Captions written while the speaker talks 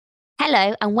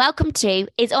Hello and welcome to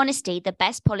Is Honesty the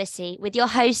Best Policy with your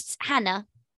hosts Hannah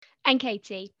and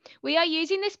Katie. We are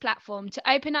using this platform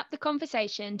to open up the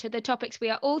conversation to the topics we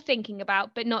are all thinking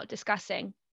about but not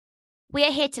discussing. We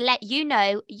are here to let you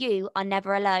know you are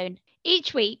never alone.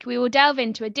 Each week we will delve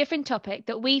into a different topic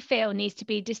that we feel needs to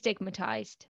be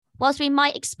destigmatized. Whilst we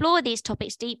might explore these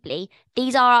topics deeply,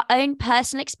 these are our own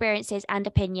personal experiences and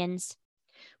opinions.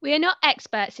 We are not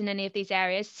experts in any of these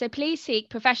areas, so please seek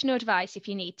professional advice if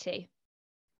you need to.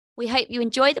 We hope you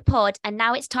enjoy the pod, and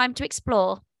now it's time to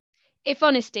explore. If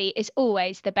honesty is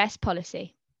always the best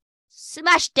policy.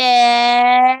 Smashed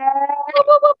it!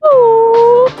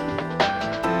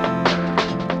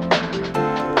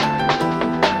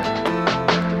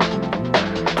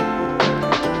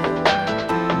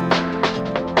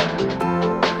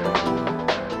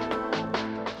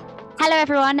 Hello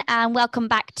everyone and welcome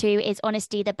back to Is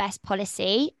Honesty the Best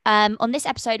Policy? On this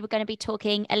episode, we're going to be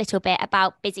talking a little bit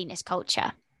about busyness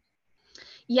culture.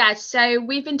 Yeah, so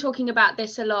we've been talking about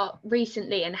this a lot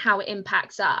recently and how it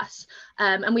impacts us.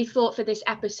 And we thought for this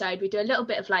episode, we'd do a little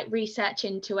bit of research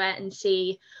into it and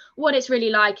see what it's really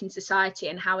like in society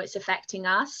and how it's affecting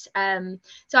us.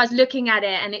 So I was looking at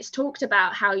it and it's talked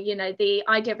about how, the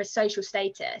idea of a social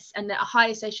status and that a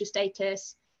higher social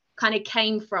status kind of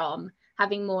came from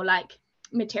having more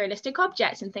materialistic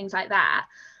objects and things like that.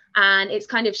 And it's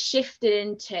kind of shifted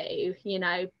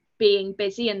into, being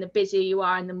busy, and the busier you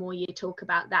are and the more you talk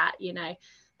about that,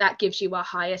 that gives you a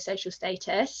higher social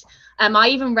status. I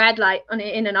even read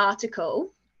in an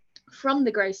article from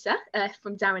the grocer,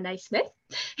 from Darren A. Smith,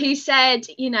 who said,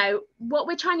 what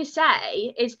we're trying to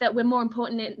say is that we're more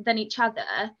important than each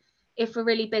other if we're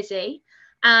really busy.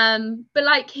 But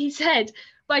like he said,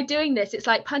 by doing this, it's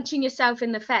like punching yourself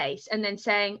in the face and then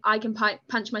saying, I can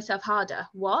punch myself harder,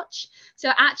 watch.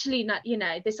 So actually,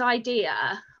 this idea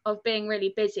of being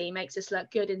really busy makes us look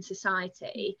good in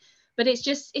society, but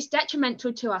it's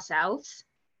detrimental to ourselves.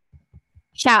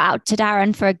 Shout out to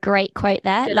Darren for a great quote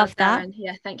there. Good Love that. Darren.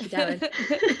 Yeah, thank you, Darren.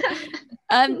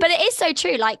 But it is so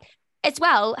true, as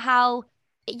well, how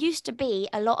it used to be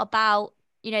a lot about,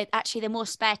 actually the more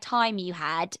spare time you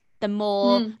had, the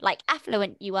more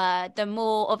affluent you were, the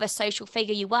more of a social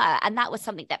figure you were. And that was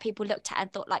something that people looked at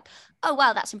and thought oh,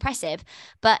 wow, that's impressive.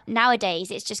 But nowadays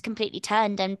it's just completely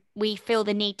turned and we feel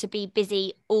the need to be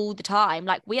busy all the time.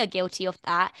 We are guilty of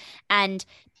that. And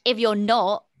if you're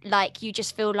not, you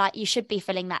just feel like you should be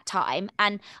filling that time.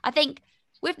 And I think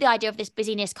with the idea of this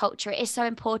busyness culture, it is so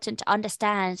important to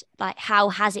understand, how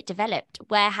has it developed?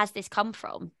 Where has this come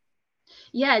from?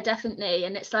 Yeah, definitely.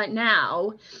 And it's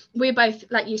now we're both,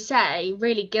 like you say,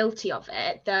 really guilty of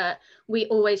it, that we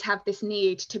always have this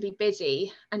need to be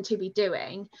busy and to be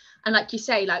doing. And like you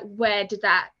say, where did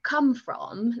that come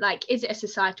from? Is it a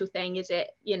societal thing? Is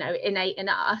it, innate in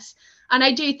us? And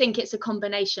I do think it's a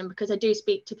combination, because I do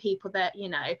speak to people that,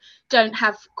 don't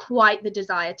have quite the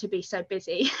desire to be so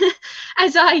busy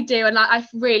as I do. And I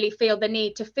really feel the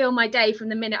need to fill my day from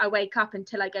the minute I wake up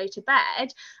until I go to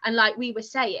bed. And like we were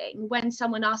saying, when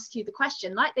someone asks you the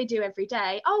question, like they do every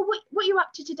day, oh, what are you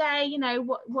up to today?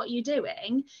 What are you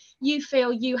doing? You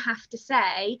feel you have to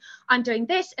say, I'm doing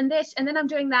this and this, and then I'm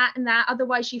doing that and that.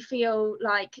 Otherwise you feel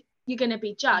like you're going to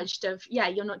be judged of,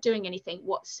 you're not doing anything.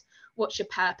 What's your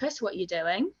purpose? What are you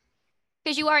doing?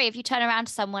 Because you worry if you turn around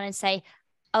to someone and say,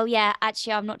 oh yeah,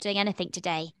 actually I'm not doing anything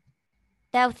today,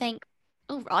 they'll think,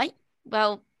 all right,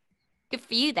 well, good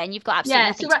for you then, you've got absolutely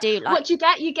nothing to do. What do you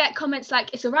get? You get comments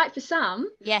like, it's all right for some.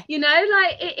 Yeah.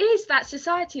 It is that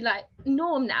society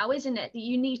norm now, isn't it, that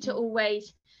you need to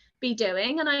always be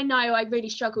doing. And I know I really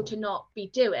struggle to not be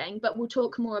doing, but we'll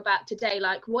talk more about today,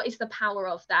 what is the power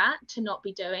of that, to not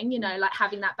be doing,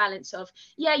 having that balance of,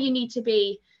 you need to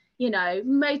be,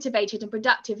 motivated and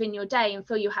productive in your day and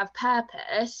feel you have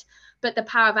purpose, but the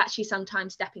power of actually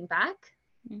sometimes stepping back.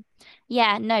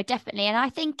 Yeah, no, definitely. And I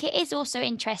think it is also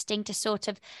interesting to sort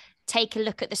of take a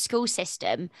look at the school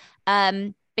system,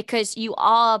 because you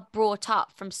are brought up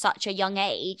from such a young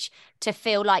age to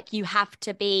feel like you have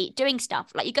to be doing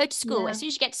stuff. You go to school, as soon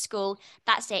as you get to school,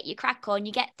 that's it. You crack on,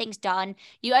 you get things done.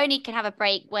 You only can have a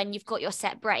break when you've got your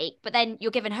set break, but then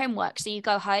you're given homework. So you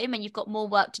go home and you've got more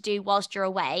work to do whilst you're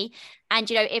away.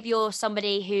 And, if you're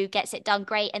somebody who gets it done,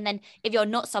 great. And then if you're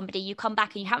not somebody, you come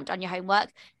back and you haven't done your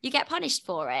homework, you get punished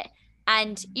for it.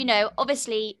 And,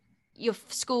 obviously your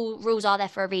school rules are there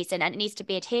for a reason and it needs to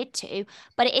be adhered to,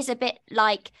 but it is a bit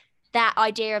like that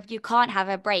idea of you can't have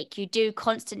a break. You do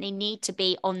constantly need to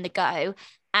be on the go.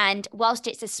 And whilst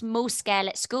it's a small scale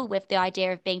at school with the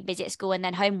idea of being busy at school and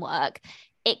then homework,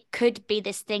 it could be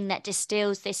this thing that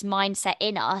distills this mindset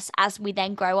in us as we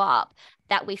then grow up,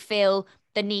 that we feel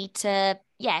the need to,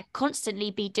 yeah,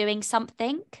 constantly be doing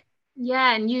something.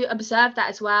 Yeah, and you observe that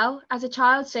as well as a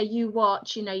child. So you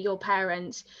watch, your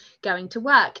parents going to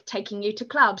work, taking you to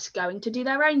clubs, going to do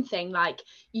their own thing. Like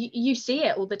you see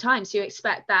it all the time. So you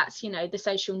expect that's, the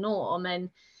social norm. And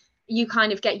you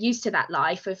kind of get used to that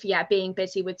life of, being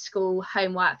busy with school,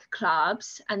 homework,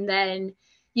 clubs. And then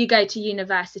you go to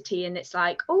university and it's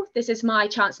like, oh, this is my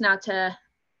chance now to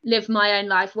live my own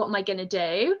life. What am I going to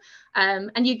do?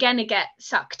 And you're going to get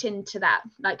sucked into that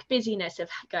like busyness of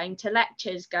going to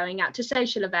lectures, going out to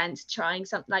social events, trying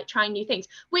something, like trying new things,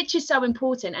 which is so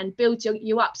important and builds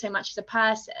you up so much as a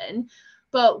person.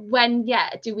 But when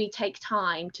do we take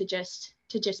time to just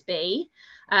be?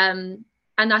 And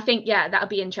I think that'll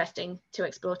be interesting to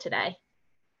explore today.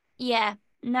 Yeah,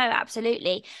 no,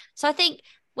 absolutely. So I think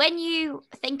when you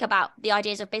think about the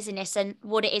ideas of business and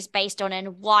what it is based on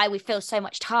and why we feel so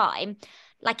much time,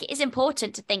 like it is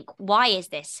important to think, why is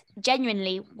this?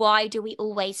 Genuinely, why do we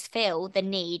always feel the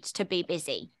need to be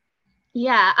busy?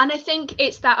 Yeah, and I think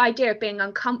it's that idea of being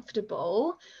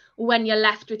uncomfortable when you're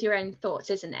left with your own thoughts,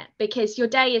 isn't it? Because your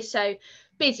day is so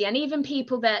busy, and even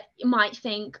people that might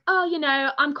think,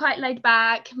 oh, I'm quite laid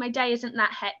back, my day isn't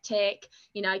that hectic,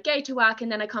 I go to work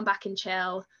and then I come back and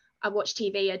chill, I watch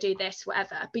TV, I do this,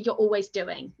 whatever. But you're always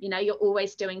doing, you're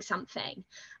always doing something.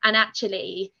 And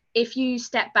actually, if you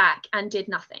step back and did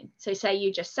nothing, so say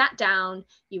you just sat down,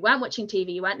 you weren't watching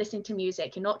TV, you weren't listening to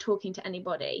music, you're not talking to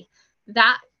anybody,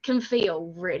 that can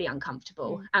feel really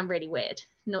uncomfortable and really weird,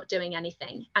 not doing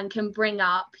anything, and can bring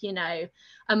up,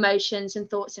 emotions and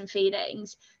thoughts and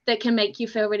feelings that can make you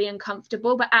feel really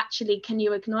uncomfortable. But actually, can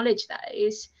you acknowledge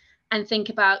those and think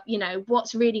about,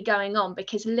 what's really going on?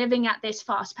 Because living at this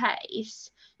fast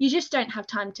pace, you just don't have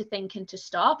time to think and to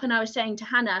stop. And I was saying to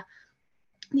Hannah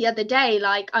the other day,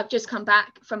 like, I've just come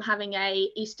back from having a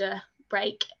Easter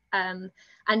break,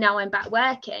 and now I'm back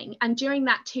working. And during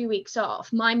that 2 weeks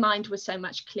off, my mind was so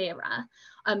much clearer.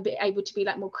 I'm able to be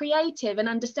like more creative and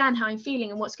understand how I'm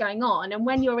feeling and what's going on. And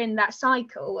when you're in that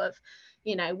cycle of,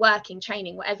 working,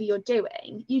 training, whatever you're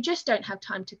doing, you just don't have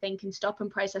time to think and stop and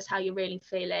process how you're really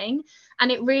feeling.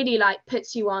 And it really like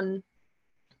puts you on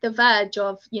the verge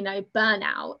of,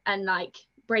 burnout and like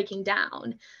breaking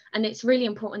down. And it's really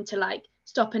important to like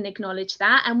stop and acknowledge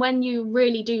that. And when you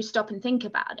really do stop and think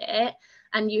about it,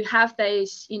 and you have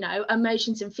those,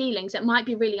 emotions and feelings that might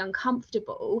be really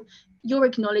uncomfortable, you're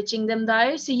acknowledging them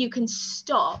though, so you can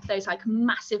stop those like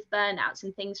massive burnouts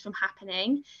and things from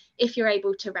happening if you're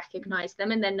able to recognize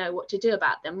them and then know what to do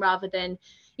about them, rather than,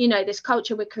 this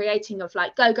culture we're creating of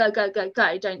like go go go go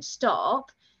go, don't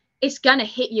stop. It's going to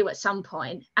hit you at some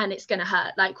point and it's going to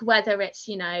hurt, like whether it's,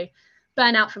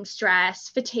 burnout from stress,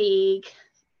 fatigue.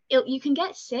 You can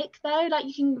get sick though, like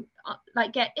you can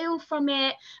like get ill from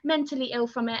it, mentally ill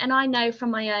from it. And I know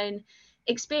from my own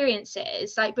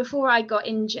experiences, like before I got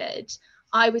injured,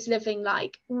 I was living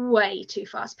like way too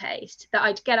fast paced, that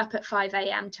I'd get up at 5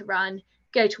 a.m. to run,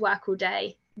 go to work all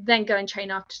day, then go and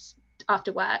train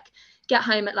after work, get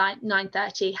home at like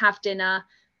 9:30, have dinner.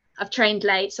 I've trained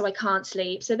late, so I can't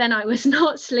sleep. So then I was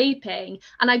not sleeping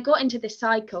and I got into this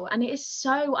cycle, and it is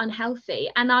so unhealthy.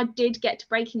 And I did get to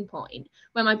breaking point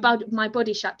when my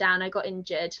body shut down. I got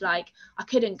injured, like I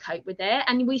couldn't cope with it.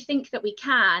 And we think that we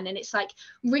can, and it's like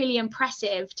really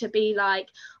impressive to be like,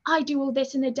 I do all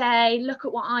this in a day, look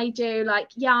at what I do, like,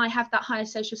 yeah, I have that higher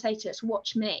social status,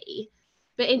 watch me.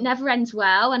 But it never ends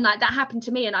well. And like that happened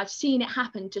to me, and I've seen it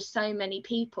happen to so many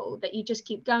people, that you just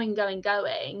keep going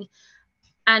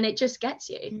and it just gets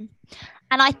you.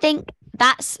 And I think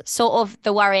that's sort of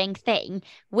the worrying thing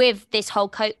with this whole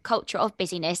culture of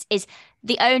busyness, is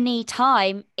the only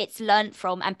time it's learnt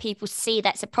from and people see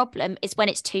that's a problem is when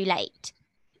it's too late.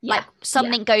 Yeah, Like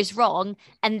something goes wrong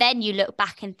and then you look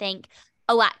back and think,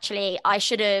 oh, actually, I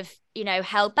should have,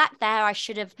 held back there. I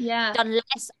should have yeah, done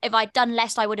less. If I'd done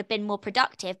less, I would have been more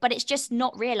productive. But it's just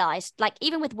not realized. Like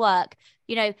even with work,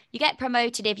 you get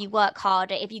promoted if you work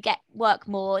harder. If you get work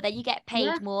more, then you get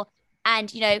yeah, paid more. And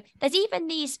there's even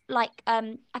these like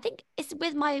I think it's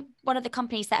with my one of the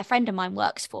companies that a friend of mine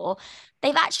works for.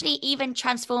 They've actually even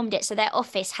transformed it so their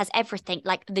office has everything,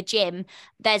 like the gym,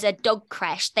 there's a dog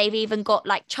creche, they've even got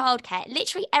like childcare,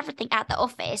 literally everything at the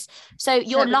office. So so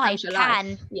your it life becomes your life.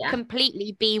 can Yeah,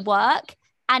 completely be work.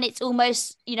 And it's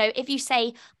almost, if you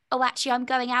say, oh, actually, I'm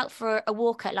going out for a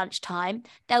walk at lunchtime,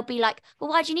 they'll be like, well,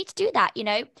 why do you need to do that?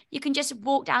 You can just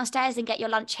walk downstairs and get your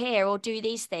lunch here or do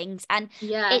these things. And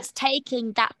Yeah. it's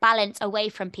taking that balance away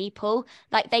from people.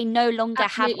 Like they no longer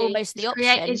have Absolutely. almost the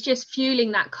option. It's just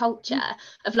fueling that Mm, culture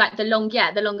of like the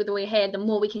longer that we're here, the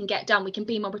more we can get done, we can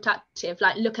be more productive.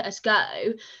 Like, look at us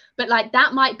go. But like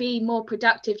that might be more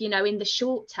productive, in the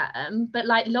short term, but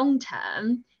like long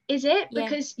term, is it? yeah,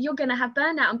 Because you're gonna have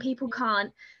burnout and people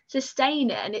can't sustain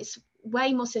it. And it's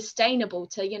way more sustainable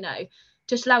to,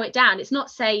 to slow it down. It's not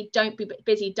say don't be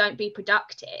busy, don't be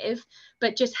productive,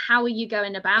 but just how are you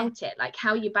going yeah, about it? Like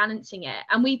how are you balancing it?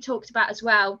 And we talked about as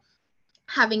well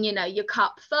having your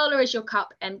cup full or is your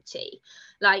cup empty.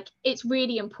 Like it's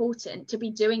really important to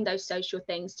be doing those social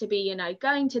things, to be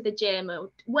going to the gym or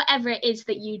whatever it is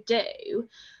that you do,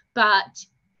 but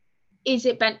is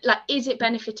it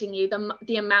benefiting you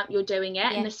the amount you're doing it?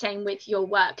 And yeah, the same with your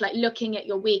work, like looking at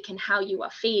your week and how you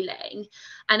are feeling.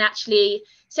 And actually,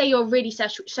 say you're a really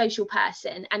social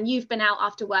person and you've been out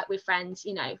after work with friends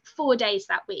 4 days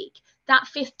that week, that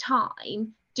fifth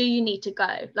time, do you need to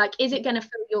go? Like, is it going to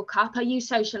fill your cup? Are you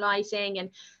socializing and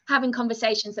having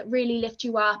conversations that really lift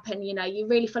you up and you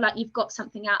really feel like you've got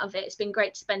something out of it? It's been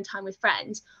great to spend time with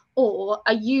friends. Or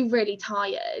are you really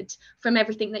tired from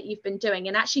everything that you've been doing,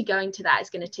 and actually going to that is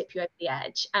going to tip you over the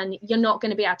edge and you're not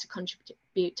going to be able to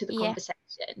contribute to the yeah.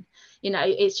 conversation?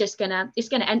 It's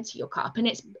gonna empty your cup, and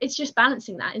it's just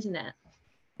balancing that, isn't it?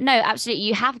 No, absolutely.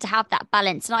 You have to have that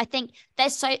balance. And I think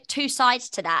there's two sides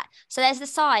to that. So there's the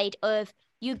side of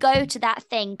you go to that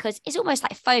thing because it's almost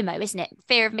like FOMO, isn't it?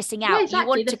 Fear of missing Yeah, out. You exactly,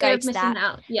 want the to fear go of to missing that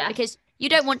out. Yeah. because you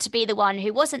don't want to be the one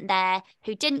who wasn't there,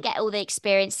 who didn't get all the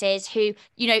experiences, who,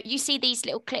 you see these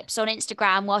little clips on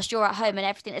Instagram whilst you're at home and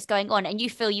everything that's going on, and you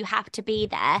feel you have to be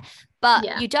there, but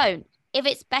Yeah. you don't. If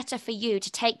it's better for you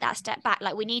to take that step back,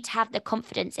 like we need to have the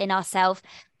confidence in ourselves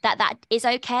that that is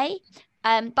okay.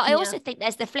 But I Yeah. also think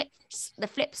there's the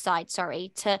flip side,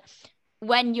 sorry, to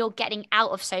when you're getting out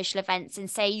of social events and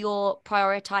say you're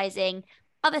prioritizing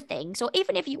other things, or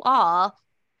even if you are,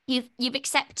 you've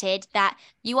accepted that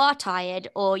you are tired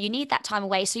or you need that time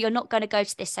away, so you're not going to go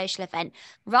to this social event,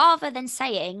 rather than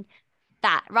saying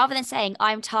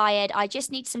I'm tired, I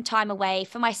just need some time away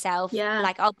for myself, Yeah.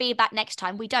 like I'll be back next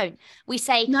time. We don't. We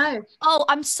say, No. oh,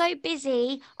 I'm so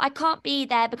busy, I can't be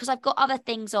there because I've got other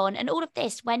things on, and all of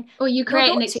this when Or you you're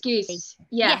create an not too busy. excuse,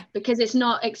 yeah, Yeah, because it's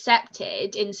not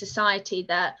accepted in society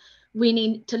that we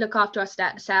need to look after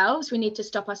ourselves, we need to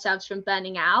stop ourselves from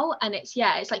burning out. And it's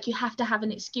like you have to have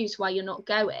an excuse why you're not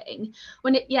going,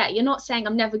 when you're not saying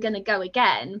I'm never going to go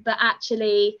again, but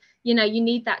actually you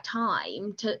need that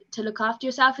time to look after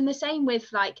yourself. And the same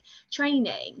with like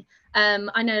training.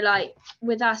 I know, like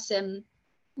with us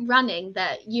running,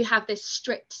 that you have this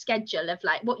strict schedule of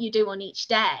like what you do on each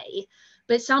day,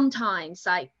 but sometimes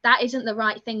like that isn't the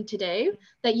right thing to do,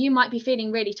 that you might be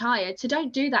feeling really tired, so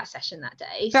don't do that session that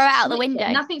day. throw it out the Switch it.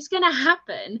 window. Nothing's going to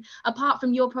happen apart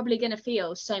from you're probably going to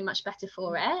feel so much better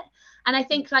for it. And I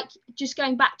think, like, just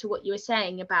going back to what you were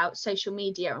saying about social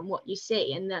media and what you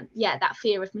see, and then that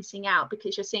fear of missing out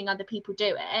because you're seeing other people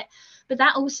do it, but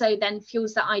that also then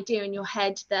fuels that idea in your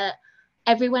head that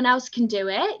everyone else can do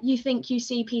it. You think you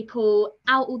see people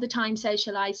out all the time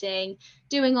socializing,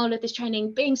 doing all of this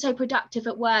training, being so productive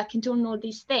at work and doing all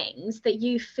these things, that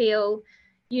you feel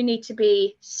you need to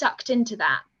be sucked into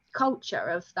that culture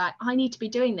of that, I need to be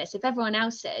doing this. If everyone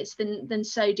else is, then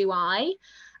so do I.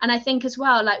 And I think as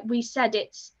well, like we said,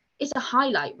 it's a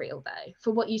highlight reel though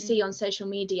for what you Mm. see on social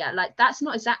media. Like that's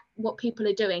not exactly what people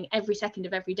are doing every second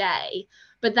of every day,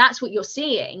 but that's what you're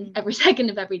seeing every second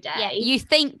of every Yeah, day. you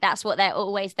think that's what they're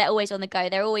always on the go.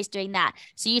 They're always doing that.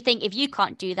 So you think if you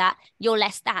can't do that, you're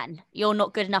less than. You're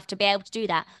not good enough to be able to do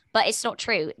that. But it's not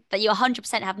true. That you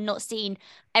 100% have not seen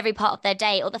every part of their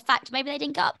day, or the fact maybe they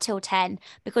didn't get up till 10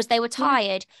 because they were Yeah.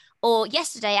 tired, or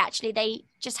yesterday actually they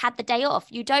just had the day off.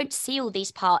 You don't see all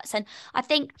these parts. And I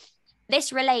think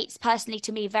this relates personally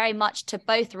to me very much to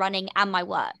both running and my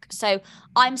work. So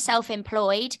I'm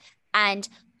self-employed, and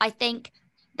I think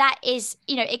that is,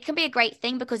 it can be a great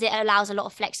thing because it allows a lot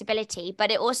of flexibility,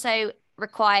 but it also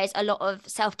requires a lot of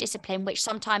self-discipline, which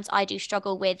sometimes I do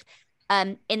struggle with,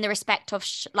 in the respect of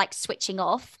like switching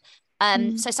off.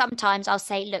 Mm. So sometimes I'll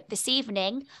say, look, this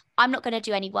evening, I'm not going to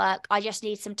do any work. I just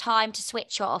need some time to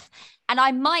switch off. And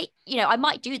I might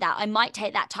do that. I might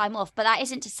take that time off, but that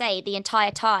isn't to say the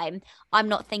entire time I'm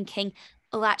not thinking,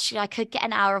 oh, actually, I could get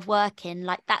an hour of work in.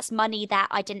 Like that's money that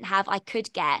I didn't have, I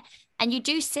could get. And you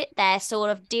do sit there sort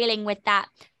of dealing with that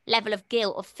level of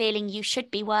guilt of feeling you should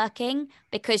be working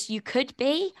because you could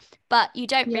be, but you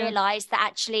don't Yeah. realize that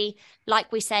actually,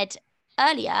 like we said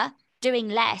earlier, doing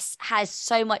less has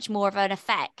so much more of an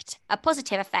effect, a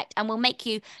positive effect, and will make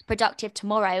you productive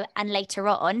tomorrow and later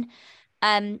on.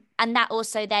 And that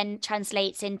also then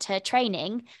translates into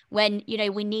training when, you know,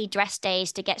 we need rest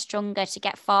days to get stronger, to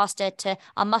get faster, to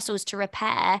our muscles to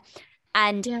repair.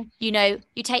 And, Yeah. you know,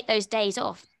 you take those days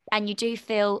off and you do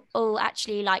feel, oh,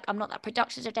 actually, like I'm not that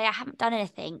productive today. I haven't done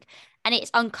anything. And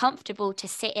it's uncomfortable to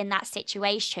sit in that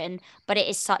situation, but it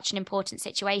is such an important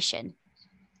situation.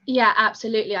 Yeah,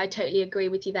 absolutely. I totally agree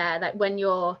with you there. Like when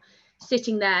you're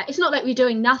sitting there, it's not like you're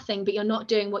doing nothing, but you're not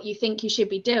doing what you think you should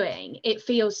be doing. It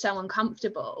feels so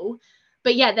uncomfortable.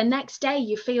 But yeah, the next day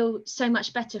you feel so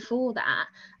much better for that.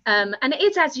 And it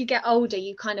is as you get older,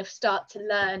 you kind of start to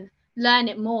learn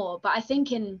it more. But I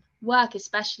think in work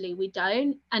especially, we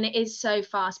don't. And it is so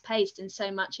fast paced and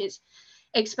so much is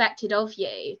expected of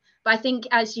you. But I think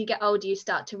as you get older, you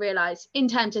start to realize, in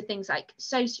terms of things like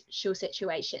social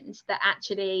situations, that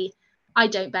actually I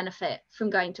don't benefit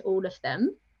from going to all of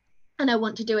them. And I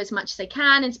want to do as much as I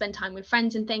can and spend time with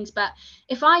friends and things. But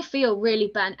if I feel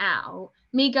really burnt out,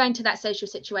 me going to that social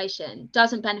situation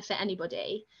doesn't benefit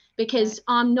anybody, No. because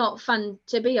I'm not fun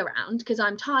to be around because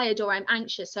I'm tired or I'm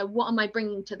anxious. So what am I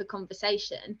bringing to the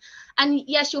conversation? And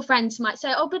yes, your friends might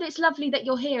say, oh, but it's lovely that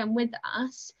you're here and with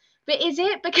us. But is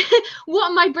it? Because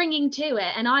what am I bringing to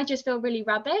it? And I just feel really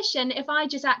rubbish. And if I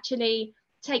just actually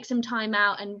take some time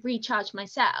out and recharge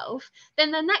myself, then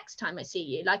the next time I see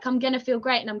you, like, I'm going to feel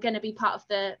great and I'm going to be part of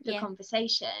the Yeah.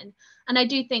 conversation. And I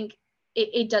do think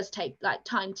it does take like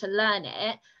time to learn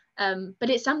it.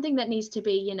 But it's something that needs to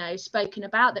be, you know, spoken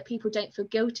about, that people don't feel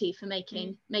guilty for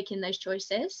Mm. making those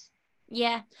choices.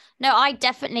 Yeah. No, I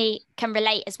definitely can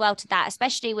relate as well to that,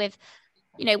 especially with,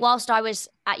 you know, whilst I was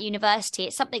at university,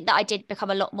 it's something that I did become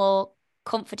a lot more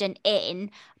confident in.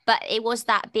 But it was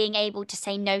that being able to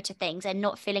say no to things and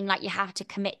not feeling like you have to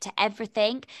commit to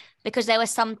everything, because there were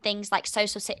some things like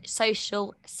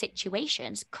social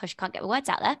situations, gosh, can't get the words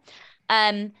out there,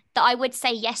 that I would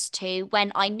say yes to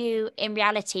when I knew in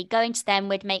reality going to them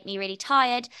would make me really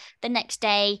tired. The next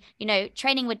day, you know,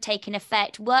 training would take an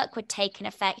effect, work would take an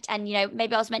effect, and, you know,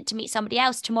 maybe I was meant to meet somebody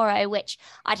else tomorrow, which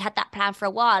I'd had that plan for a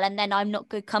while, and then I'm not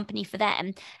good company for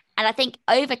them. And I think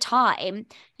over time,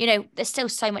 you know, there's still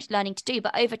so much learning to do,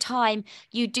 but over time,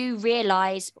 you do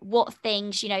realize what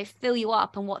things, you know, fill you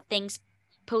up and what things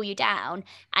pull you down.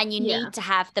 And you Yeah. need to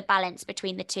have the balance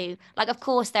between the two. Like, of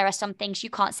course, there are some things you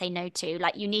can't say no to.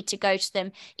 Like, you need to go to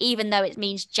them, even though it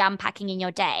means jam packing in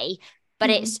your day, but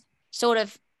Mm. it's sort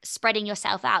of spreading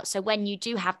yourself out. So when you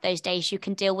do have those days, you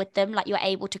can deal with them, like you're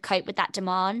able to cope with that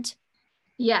demand.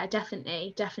 Yeah,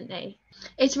 definitely, definitely.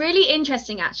 It's really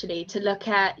interesting actually to look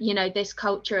at, you know, this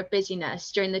culture of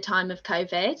busyness during the time of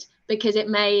COVID, because it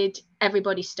made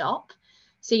everybody stop.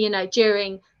 So, you know,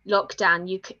 during lockdown,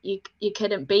 you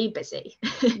couldn't be busy.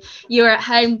 You were at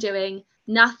home doing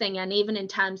nothing. And even in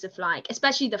terms of like,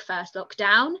 especially the first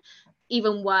lockdown,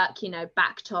 even work, you know,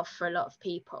 backed off for a lot of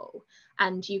people,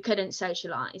 and you couldn't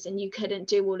socialize and you couldn't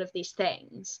do all of these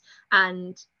things.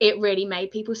 And it really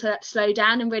made people slow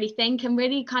down and really think and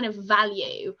really kind of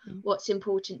value Mm. what's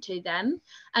important to them.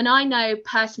 And I know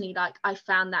personally, like, I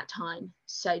found that time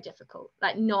so difficult.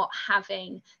 Like, not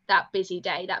having that busy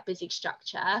day, that busy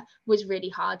structure was really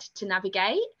hard to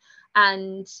navigate.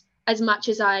 And as much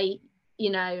as I, you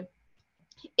know,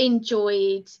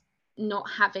 enjoyed not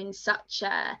having such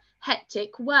a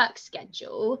hectic work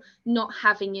schedule, not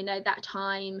having, you know, that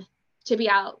time to be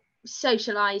out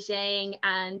socializing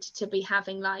and to be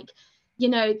having, like, you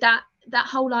know, that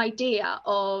whole idea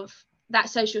of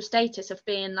that social status of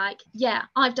being like, yeah,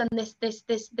 I've done this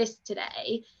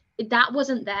today, that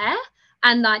wasn't there.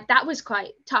 And like, that was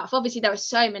quite tough. Obviously there were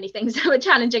so many things that were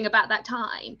challenging about that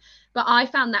time, but I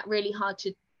found that really hard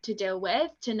to deal with,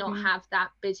 to not Mm. have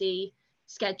that busy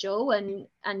schedule,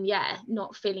 and yeah,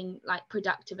 not feeling like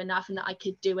productive enough and that I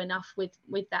could do enough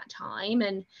with that time.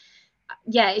 And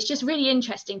yeah, it's just really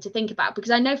interesting to think about,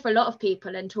 because I know for a lot of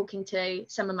people, and talking to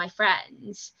some of my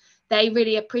friends, they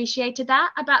really appreciated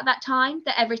that about that time,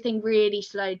 that everything really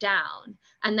slowed down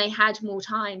and they had more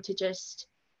time to just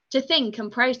to think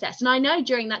and process. And I know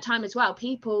during that time as well,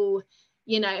 people,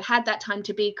 you know, had that time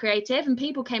to be creative, and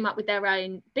people came up with their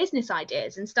own business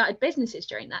ideas and started businesses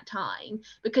during that time,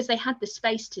 because they had the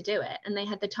space to do it and they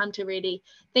had the time to really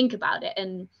think about it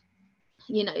and,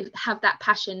 you know, have that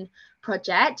passion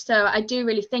project. So I do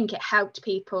really think it helped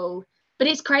people. But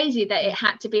it's crazy that it Mm.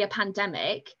 had to be a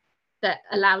pandemic that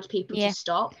allowed people to Yeah.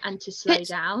 stop and to slow 'Cause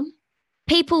down.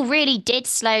 people really did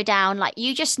slow down. Like,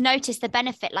 you just notice the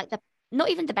benefit, like the not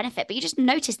even the benefit, but you just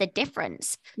notice the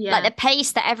difference. Like Yeah. the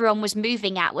pace that everyone was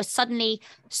moving at was suddenly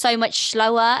so much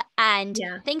slower, and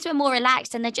Yeah. things were more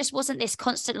relaxed, and there just wasn't this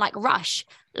constant like rush.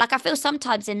 Like I feel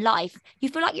sometimes in life, you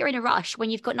feel like you're in a rush when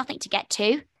you've got nothing to get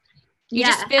to. You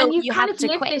just Yeah. feel And you you kind have of to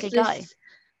live quickly go.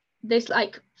 this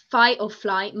like fight or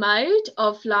flight mode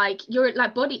of like your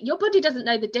body doesn't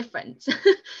know the difference.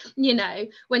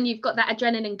 When you've got that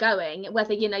adrenaline going,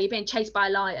 whether you're being chased by a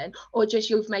lion or just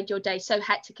you've made your day so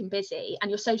hectic and busy and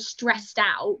you're so stressed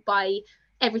out by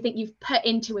everything you've put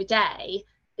into a day,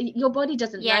 your body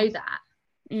doesn't Yeah. know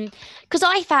that. Because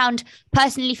I found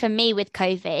personally for me with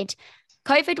COVID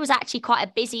was actually quite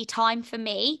a busy time for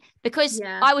me because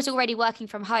Yeah. I was already working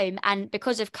from home, and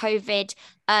because of COVID,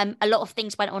 a lot of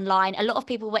things went online. A lot of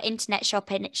people were internet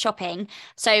shopping.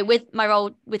 So with my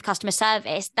role with customer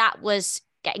service, that was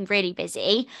getting really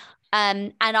busy.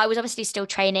 And I was obviously still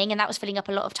training, and that was filling up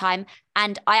a lot of time.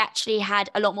 And I actually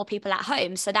had a lot more people at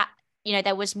home, so that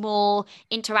there was more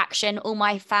interaction. All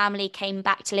my family came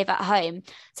back to live at home,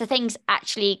 so things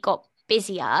actually got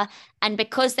busier. And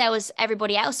because there was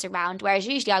everybody else around, whereas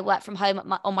usually I work from home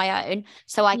on my own,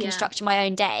 so I can Yeah. structure my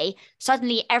own day,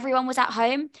 suddenly everyone was at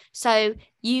home. So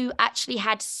you actually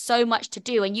had so much to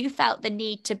do, and you felt the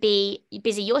need to be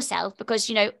busy yourself because,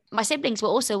 my siblings were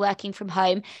also working from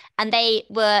home, and they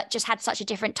were just had such a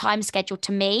different time schedule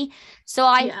to me. So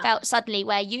I Yeah. felt suddenly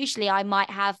where usually I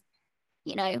might have,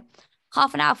 you know,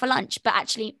 half an hour for lunch, but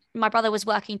actually my brother was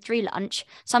working through lunch.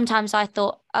 Sometimes I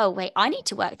thought, oh, wait, I need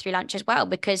to work through lunch as well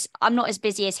because I'm not as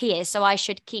busy as he is. So I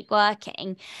should keep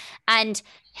working. And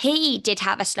he did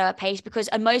have a slower pace because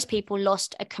most people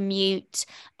lost a commute,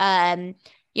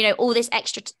 all this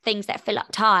extra things that fill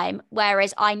up time,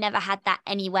 whereas I never had that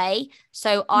anyway.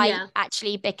 So I Yeah.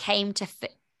 actually became to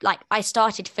like I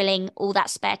started filling all that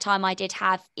spare time I did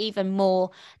have even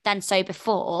more than so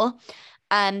before.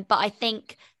 But I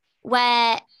think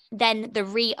where then the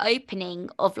reopening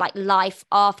of like life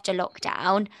after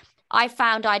lockdown, I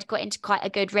found I'd got into quite a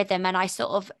good rhythm and I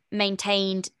sort of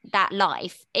maintained that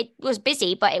life. It was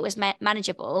busy, but it was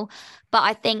manageable. But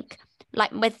I think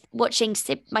like with watching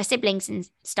my siblings and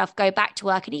stuff go back to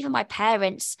work and even my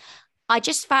parents, I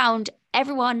just found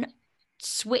everyone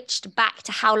switched back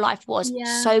to how life was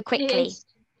Yeah. so It quickly. is.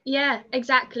 Yeah,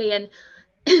 exactly. And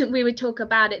we would talk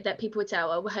about it that people would say,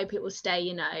 oh, we hope it will stay,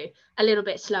 a little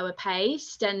bit slower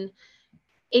paced. And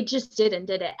it just didn't,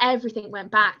 did it? Everything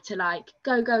went back to like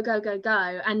go, go, go, go,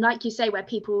 go. And like you say, where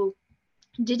people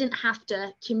didn't have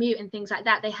to commute and things like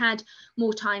that, they had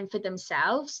more time for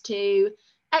themselves to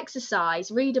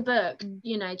exercise, read a book,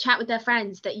 Mm. chat with their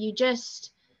friends that you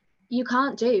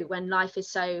can't do when life is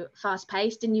so fast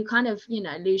paced, and you kind of you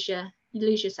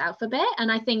lose yourself a bit.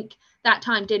 And I think that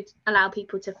time did allow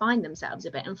people to find themselves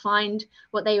a bit and find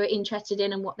what they were interested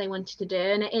in and what they wanted to do.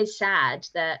 And it is sad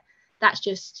that that's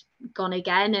just gone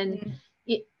again. And Mm.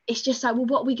 it's just like, well,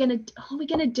 what are we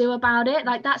gonna do about it?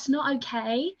 Like, that's not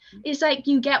okay. It's like,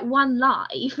 you get one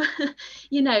life.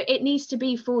 It needs to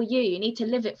be for you. You need to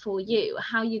live it for you.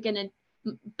 How are you gonna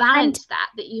And balance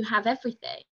that you have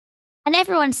everything? And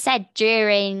everyone said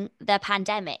during the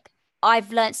pandemic,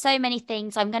 I've learned so many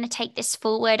things. I'm going to take this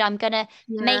forward. I'm going to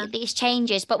Yeah. make these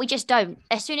changes, but we just don't.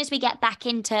 As soon as we get back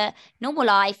into normal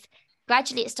life,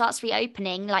 gradually it starts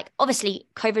reopening. Like, obviously,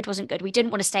 COVID wasn't good. We didn't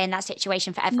want to stay in that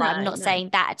situation forever. I'm No, not no. saying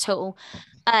that at all.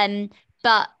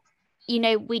 But,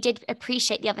 we did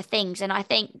appreciate the other things. And I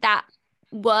think that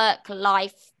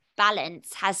work-life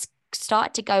balance has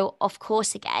started to go off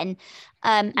course again.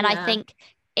 And I Yeah. think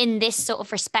in this sort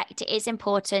of respect, it is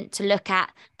important to look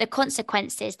at the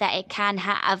consequences that it can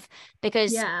have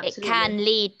because Yeah, it absolutely. can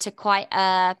lead to quite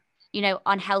a,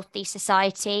 unhealthy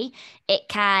society. It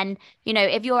can,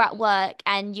 if you're at work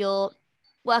and you're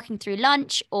working through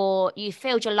lunch or you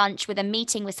filled your lunch with a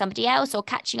meeting with somebody else or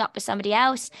catching up with somebody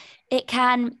else, it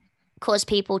can cause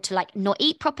people to like not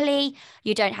eat properly.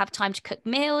 You don't have time to cook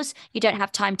meals. You don't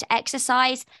have time to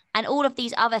exercise. And all of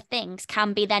these other things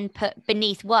can be then put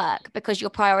beneath work because you're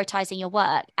prioritizing your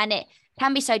work. And it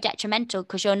can be so detrimental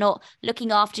because you're not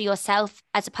looking after yourself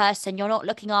as a person. You're not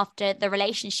looking after the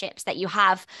relationships that you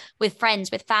have with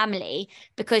friends, with family,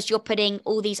 because you're putting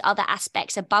all these other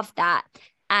aspects above that.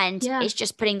 And Yeah. it's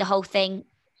just putting the whole thing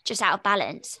just out of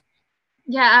balance.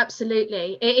 Yeah,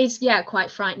 absolutely. It is, yeah,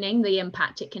 quite frightening, the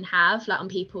impact it can have, like, on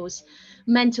people's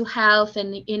mental health,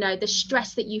 and the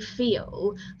stress that you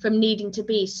feel from needing to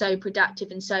be so productive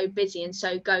and so busy and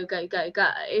so go, go, go,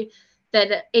 go,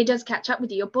 that it does catch up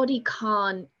with you. Your body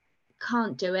can't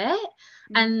do it.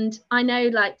 Mm. And I know,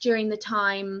 like, during the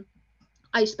time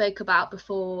I spoke about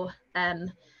before,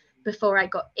 before I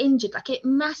got injured, like it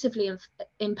massively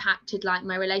impacted like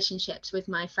my relationships with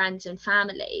my friends and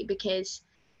family, because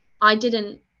I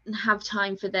didn't have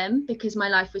time for them because my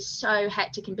life was so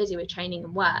hectic and busy with training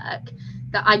and work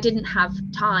that I didn't have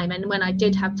time. And when I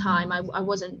did have time, I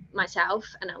wasn't myself,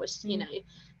 and I was, you know,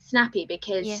 snappy, Yeah.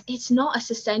 because it's not a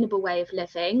sustainable way of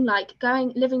living. Like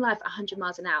living life at 100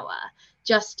 miles an hour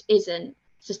just isn't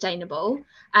sustainable.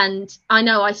 And I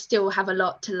know I still have a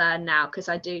lot to learn now, because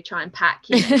I do try and pack,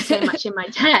 you know, so much in my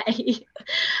day.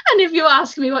 And if you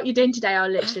ask me what you're doing today, I'll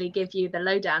literally give you the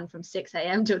lowdown from 6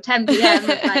 a.m. till 10 p.m.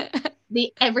 of like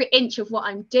the every inch of what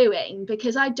I'm doing,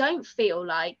 because I don't feel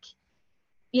like,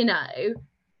 you know,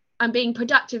 I'm being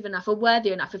productive enough or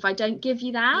worthy enough if I don't give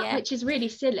you that, Yeah. which is really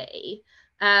silly.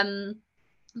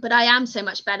 But I am so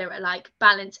much better at like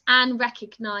balance and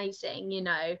recognizing, you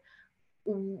know,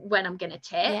 when I'm going to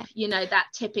tip, Yeah. you know, that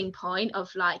tipping point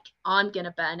of like, I'm going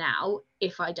to burn out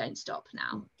if I don't stop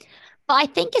now. But I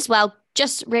think as well,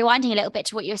 just rewinding a little bit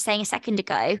to what you were saying a second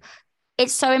ago,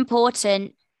 it's so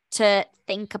important to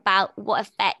think about what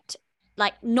effect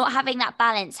like not having that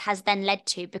balance has then led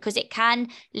to, because it can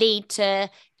lead to,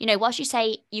 you know, whilst you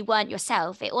say you weren't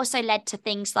yourself, it also led to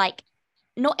things like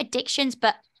not addictions,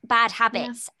 but bad Yeah.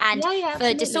 habits, and Yeah, for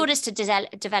absolutely. disorders to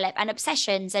develop and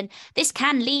obsessions. And this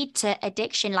can lead to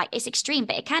addiction. Like it's extreme,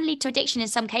 but it can lead to addiction in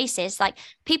some cases. Like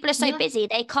people are so Yeah. busy,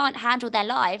 they can't handle their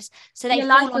lives. So they Your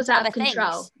fall life was onto out other of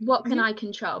control. things. What can Mhm. I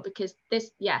control? Because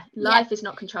this, yeah, Yeah. life is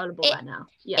not controllable It right now.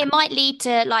 Yeah. it might lead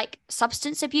to like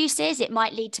substance abuses. It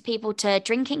might lead to people to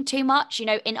drinking too much. You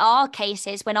know, in our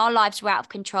cases, when our lives were out of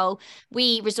control,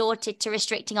 we resorted to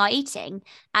restricting our eating.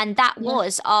 And that Yeah.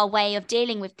 was our way of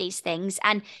dealing with these things.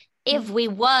 And Yeah. if we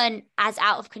weren't as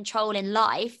out of control in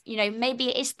life, you know, maybe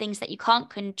it is things that you can't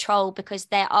control because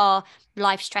there are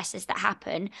life stresses that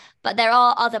happen, but there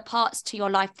are other parts to your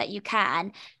life that you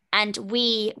can. And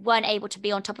we weren't able to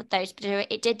be on top of those, but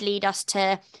it did lead us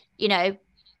to, you know,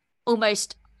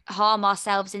 almost harm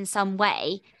ourselves in some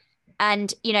way.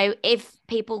 And, you know, if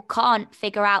people can't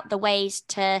figure out the ways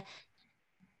to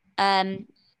um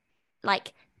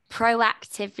like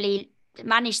proactively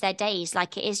manage their days,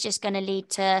 like it is just going to lead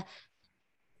to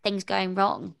things going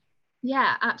wrong.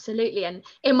 Yeah, absolutely. And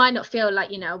it might not feel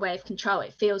like, you know, a way of control.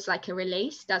 It feels like a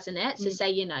release, doesn't it? So Mm. say,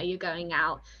 you know, you're going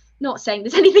out, not saying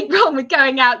there's anything wrong with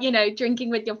going out, you know,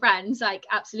 drinking with your friends, like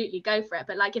absolutely go for it.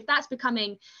 But like if that's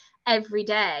becoming every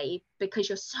day because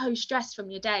you're so stressed from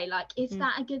your day, like is Mm.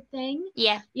 that a good thing?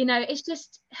 Yeah. You know, it's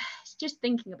just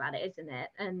thinking about it, isn't it?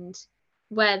 And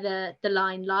where the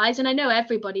line lies. And I know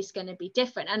everybody's going to be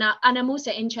different. And I'm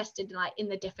also interested in like in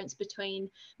the difference between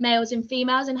males and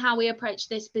females and how we approach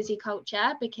this busy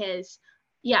culture, because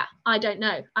yeah, I don't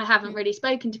know, I haven't Mm. really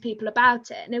spoken to people about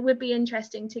it, and it would be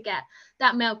interesting to get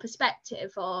that male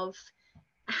perspective of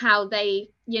how they,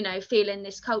 you know, feel in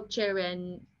this culture.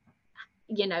 And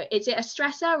you know, is it a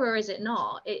stressor or is it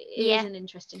not? It is Yeah. an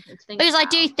interesting thing to think Because I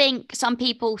do about. think some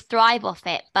people thrive off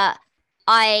it, but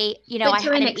I, you know, But I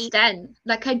to had an an eat. extent,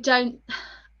 like I don't,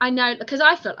 I know, because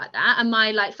I feel like that, and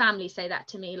my like family say that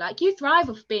to me, like you thrive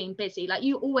off being busy, like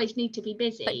you always need to be But do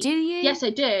busy. you? Yes, I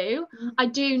do. Mm. I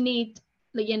do need,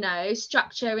 you know,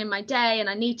 structure in my day, and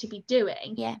I need to be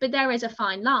doing, Yeah. but there is a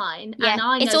fine line. And Yeah.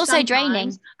 I It's know also sometimes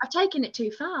draining. I've taken it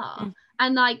too far, Mm.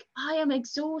 and like I am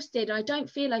exhausted, I don't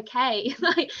feel okay,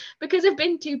 like because I've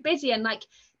been too busy. And like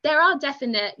there are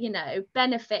definite, you know,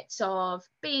 benefits of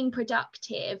being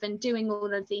productive and doing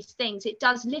all of these things. It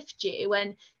does lift you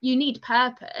and you need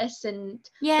purpose, and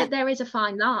Yeah. but there is a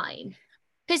fine line.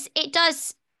 Because it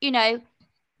does, you know,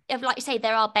 if like you say,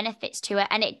 there are benefits to it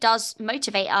and it does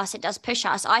motivate us, it does push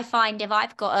us. I find if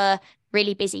I've got a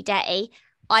really busy day,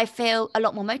 I feel a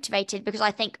lot more motivated because I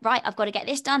think, right, I've got to get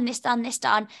this done, this done, this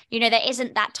done. You know, there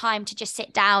isn't that time to just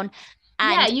sit down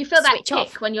Yeah, and you feel that switch kick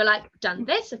off. when you're like, done Mm.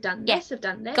 this, I've done Yeah, this, I've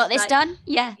done got this. this Like, done.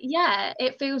 Yeah. yeah,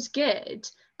 it feels good.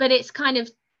 But it's kind of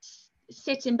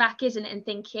sitting back, isn't it, and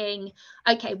thinking,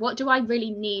 okay, what do I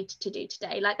really need to do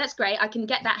today? Like that's great, I can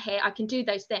get that here, I can do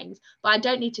those things, but I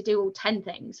don't need to do all 10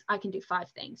 things, I can do 5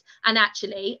 things. And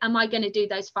actually, am I going to do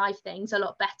those 5 things a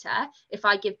lot better if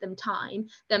I give them time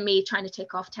than me trying to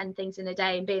tick off 10 things in a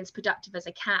day and being as productive as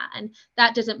I can?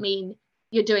 That doesn't mean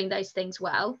you're doing those things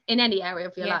well in any area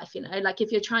of your Yeah. life, you know. Like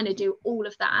if you're trying to do all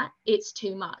of that, it's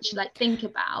too much. Like think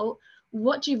about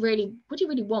what do you really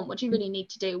want, what do you really need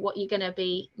to do, what you're going to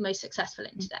be most successful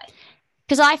in today.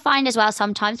 Because I find as well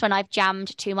sometimes when I've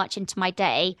jammed too much into my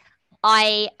day,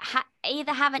 I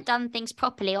either haven't done things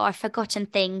properly or I've forgotten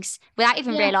things without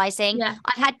even Yeah, realizing. yeah,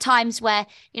 I've had times where,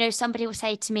 you know, somebody will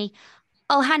say to me,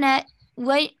 "Oh, Hannah,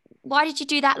 why did you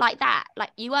do that like that?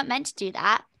 Like you weren't meant to do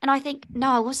that." And I think,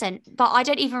 no, I wasn't. But I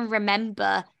don't even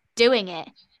remember doing it.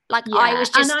 Like I Yeah, was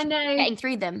just getting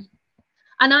through them.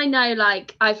 and I know,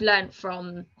 like, I've learned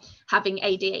from having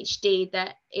ADHD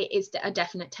that it is a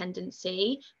definite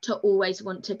tendency to always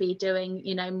want to be doing,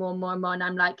 you know, more and more and more. And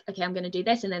I'm like, okay, I'm going to do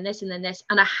this and then this and then this.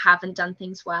 And I haven't done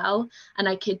things well. And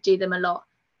I could do them a lot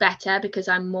better because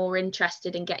I'm more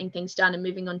interested in getting things done and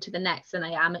moving on to the next than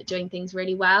I am at doing things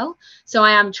really well. So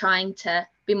I am trying to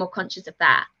be more conscious of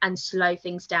that and slow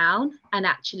things down. And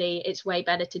actually, it's way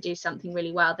better to do something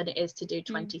really well than it is to do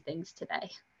 20 things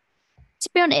today. To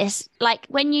be honest, like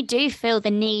when you do feel the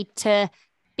need to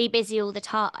be busy all the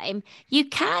time, you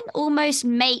can almost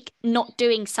make not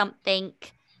doing something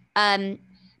um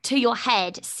to your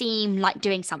head seem like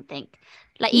doing something.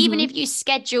 Like even Mm-hmm. if you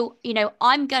schedule,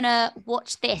 I'm gonna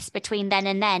watch this between then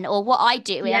and then, or what I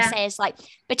do, and I Yeah. say is like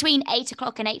between 8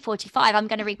 o'clock and 8:45, I'm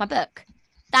gonna read my book.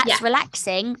 Yeah. That's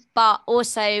relaxing, but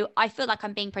also I feel like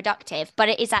I'm being productive, but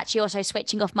it is actually also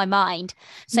switching off my mind.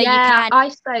 So you Yeah, can, I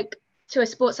spoke to a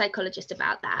sports psychologist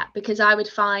about that because I would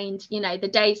find, you know, the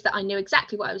days that I knew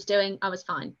exactly what I was doing, I was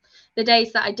fine. The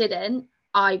days that I didn't,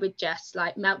 I would just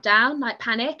like melt down, like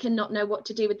panic and not know what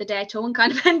to do with the day at all and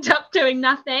kind of end up doing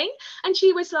nothing. And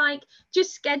she was like,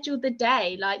 just schedule the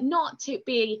day, like not to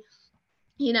be,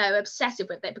 you know, obsessive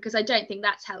with it, because I don't think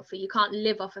that's healthy. You can't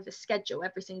live off of a schedule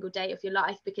every single day of your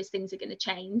life because things are going to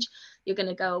change. You're going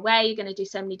to go away, you're going to do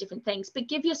so many different things, but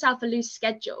give yourself a loose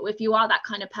schedule. If you are that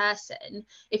kind of person,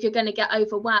 if you're going to get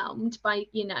overwhelmed by,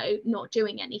 you know, not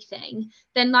doing anything,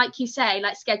 then like you say,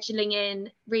 like scheduling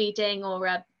in reading or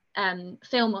a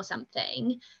film or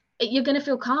something, you're going to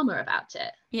feel calmer about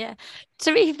it. yeah.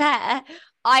 To be fair,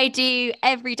 I do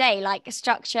every day like a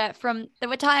structure from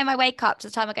the time I wake up to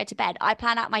the time I go to bed. I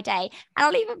plan out my day and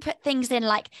I'll even put things in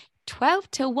like 12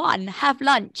 to 1, have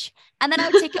lunch. And then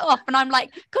I'll tick it off and I'm like,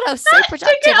 God, I was so Tick it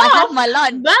productive. I had off. my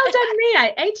lunch. Well done me,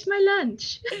 I ate my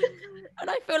lunch. And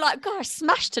I feel like, God, I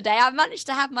smashed today. I managed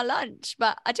to have my lunch,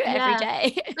 but I do it every Yeah.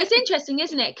 day. It's interesting,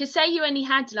 isn't it? Because say you only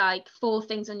had like 4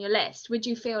 things on your list, would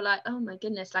you feel like, oh my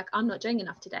goodness, like I'm not doing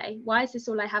enough today? Why is this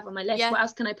all I have on my list? Yeah. What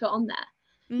else can I put on there?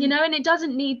 You Mm. know, and it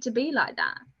doesn't need to be like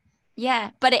that.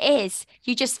 Yeah, but it is.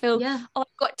 You just feel, Yeah. oh,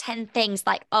 I've got 10 things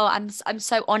like, oh, I'm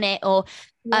so on it or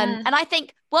Yeah. and I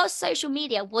think whilst social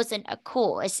media wasn't a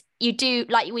cause, you do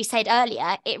like we said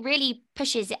earlier, it really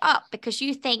pushes it up because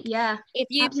you think Yeah. if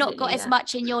you've not got Absolutely. as Yeah.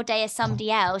 much in your day as somebody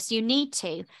else, you need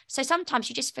to. So sometimes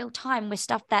you just fill time with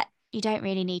stuff that you don't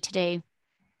really need to do.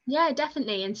 Yeah,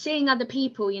 definitely. And seeing other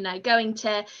people, you know, going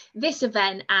to this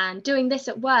event and doing this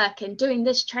at work and doing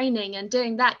this training and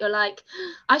doing that, you're like,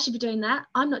 I should be doing that.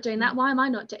 I'm not doing Mm. that. Why am I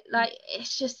not doing like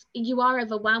it's just you are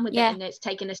overwhelmed with it, Yeah. and it's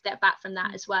taking a step back from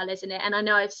that Mm. as well, isn't it? And I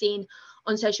know I've seen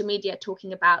on social media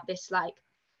talking about this like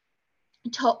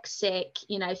toxic,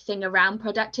 you know, thing around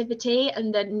productivity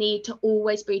and the need to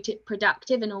always be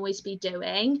productive and always be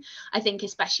doing. I think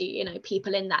especially, you know,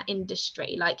 people in that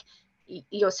industry, like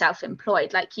you're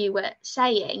self-employed, like you were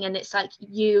saying, and it's like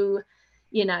you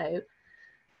know,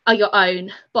 are your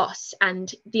own boss,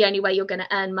 and the only way you're going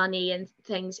to earn money and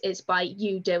things is by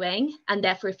you doing, and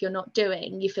therefore if you're not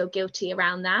doing, you feel guilty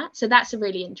around that. So that's a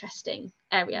really interesting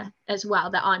area as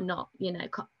well that I'm not, you know,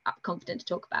 confident to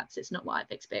talk about because it's not what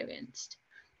I've experienced.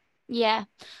 Yeah.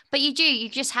 But you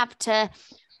just have to,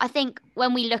 I think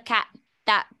when we look at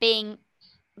that being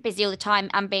busy all the time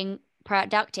and being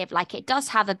productive, like it does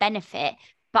have a benefit,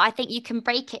 but I think you can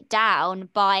break it down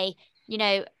by,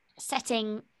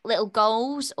 setting little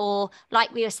goals or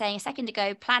like we were saying a second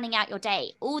ago, planning out your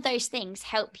day. All those things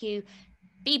help you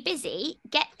be busy,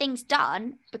 get things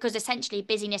done, because essentially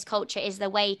busyness culture is the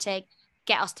way to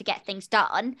get us to get things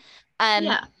done. Um,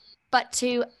 Yeah. but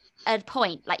to a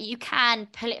point, like you can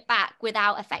pull it back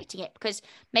without affecting it because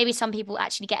maybe some people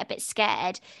actually get a bit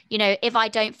scared. If I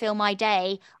don't feel my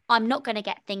day, I'm not going to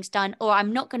get things done or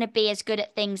I'm not going to be as good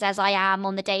at things as I am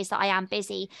on the days that I am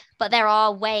busy. But there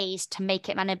are ways to make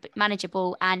it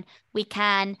manageable and we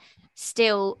can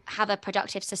still have a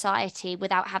productive society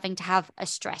without having to have a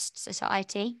stressed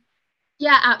society.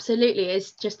 Yeah, absolutely.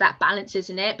 It's just that balance,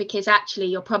 isn't it? Because actually,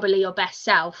 you're probably your best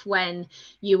self when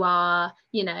you are,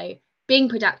 you know, being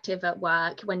productive at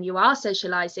work, when you are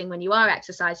socializing, when you are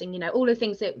exercising, you know, all the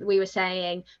things that we were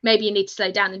saying, maybe you need to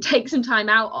slow down and take some time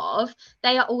out of.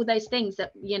 They are all those things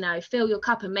that, you know, fill your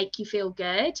cup and make you feel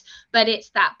good. But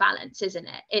it's that balance, isn't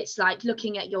it? It's like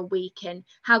looking at your week and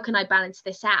how can I balance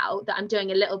this out that I'm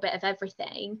doing a little bit of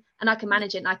everything and I can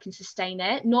manage it and I can sustain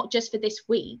it, not just for this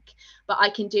week but I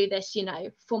can do this, you know,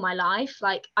 for my life.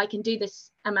 Like I can do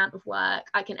this amount of work.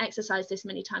 I can exercise this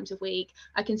many times a week.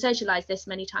 I can socialize this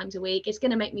many times a week. It's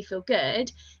going to make me feel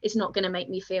good. It's not going to make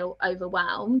me feel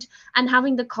overwhelmed. And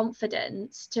having the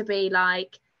confidence to be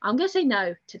like, I'm going to say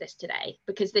no to this today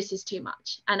because this is too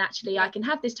much. And actually, I can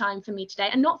have this time for me today,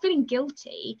 and not feeling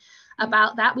guilty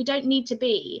about that. We don't need to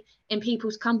be in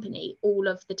people's company all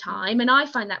of the time. And I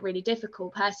find that really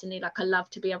difficult personally. Like, I love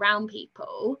to be around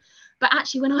people. But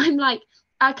actually, when I'm like,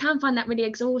 I can find that really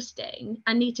exhausting.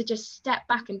 I need to just step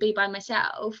back and be by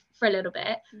myself for a little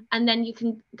bit. And then you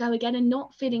can go again, and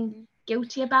not feeling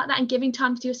guilty about that, and giving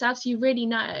time to yourself so you really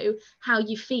know how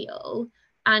you feel,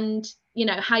 and you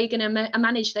know how you're going to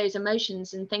manage those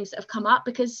emotions and things that have come up,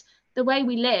 because the way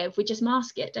we live, we just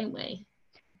mask it, don't we?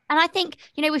 And I think,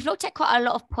 you know, we've looked at quite a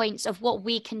lot of points of what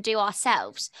we can do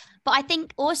ourselves, but I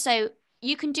think also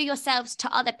you can do yourselves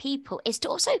to other people is to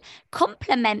also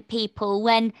compliment people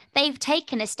when they've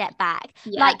taken a step back.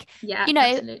 Like, you know,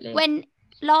 absolutely. when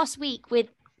last week with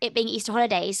it being Easter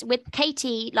holidays, with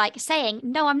Katie like saying,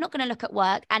 no, I'm not going to look at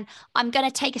work and I'm going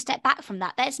to take a step back from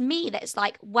that. That's me. That's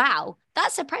like, wow,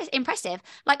 that's impressive.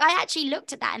 Like, I actually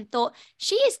looked at that and thought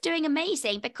she is doing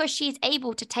amazing because she's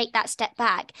able to take that step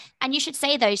back. And you should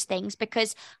say those things,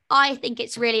 because I think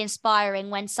it's really inspiring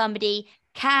when somebody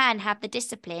can have the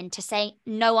discipline to say,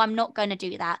 no, I'm not going to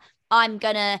do that. I'm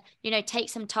going to, you know, take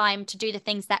some time to do the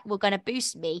things that were going to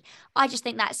boost me. I just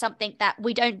think that's something that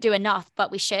we don't do enough,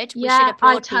 but we should. Yeah, we should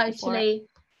applaud people for it.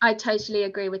 I totally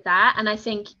agree with that. And I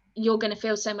think you're going to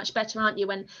feel so much better, aren't you,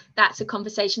 when that's a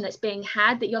conversation that's being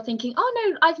had, that you're thinking, oh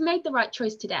no, I've made the right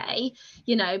choice today,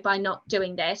 you know, by not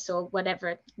doing this or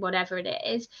whatever it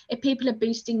is. If people are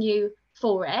boosting you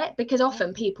for it, because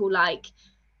often people like,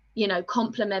 you know,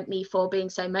 compliment me for being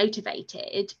so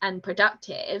motivated and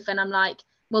productive, and I'm like,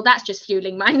 well, that's just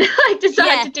fueling my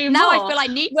desire to do now more. I feel I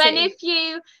need when to. If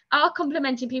you are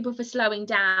complimenting people for slowing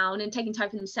down and taking time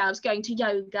for themselves, going to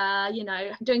yoga, you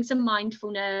know, doing some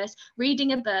mindfulness,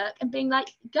 reading a book, and being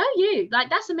like, go you, like,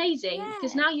 that's amazing,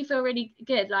 because now you feel really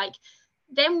good. Like,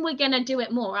 then we're going to do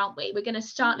it more, aren't we? We're going to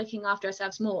start looking after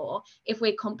ourselves more if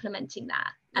we're complimenting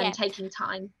that and taking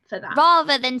time for that,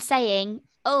 rather than saying,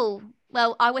 oh,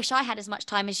 well, I wish I had as much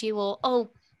time as you, or oh,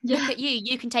 look at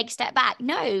you can take a step back.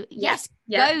 No,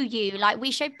 go you. Like,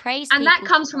 we should praise and people. that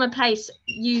comes from a place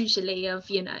usually of,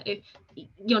 you know,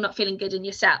 you're not feeling good in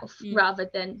yourself, rather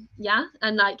than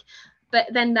and like, but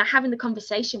then having the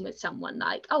conversation with someone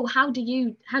like, oh, how do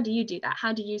you do that,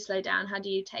 how do you slow down, how do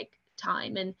you take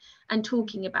time, and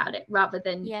talking about it rather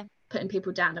than putting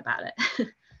people down about it.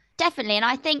 Definitely. And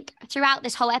I think throughout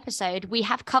this whole episode, we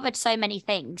have covered so many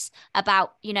things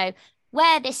about, you know,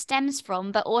 where this stems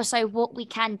from, but also what we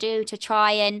can do to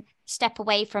try and step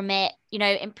away from it, you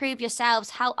know, improve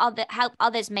yourselves, help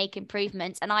others make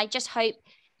improvements. And I just hope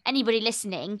anybody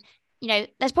listening, you know,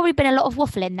 there's probably been a lot of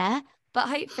waffle in there, but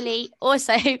hopefully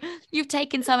also you've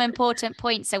taken some important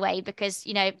points away, because,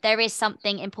 you know, there is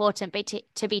something important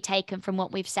to be taken from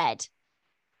what we've said.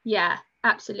 Yeah,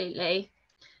 absolutely.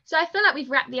 So I feel like we've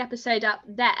wrapped the episode up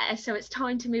there. So it's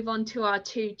time to move on to our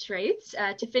two truths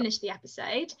to finish the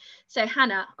episode. So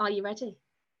Hannah, are you ready?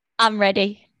 I'm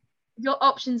ready. Your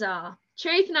options are: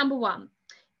 truth number 1,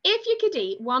 if you could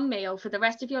eat one meal for the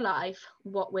rest of your life,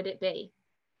 what would it be?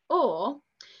 Or,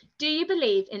 do you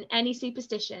believe in any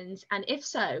superstitions? And if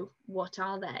so, what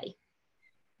are they?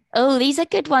 Oh, these are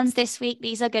good ones this week.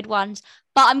 These are good ones.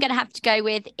 But I'm going to have to go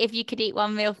with, if you could eat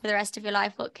one meal for the rest of your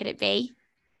life, what could it be?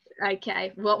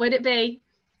 Okay, what would it be?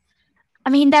 I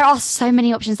mean, there are so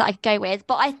many options that I could go with,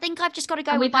 but I think I've just got to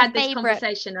go with my favorite. We've had this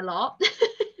conversation a lot.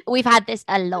 We've had this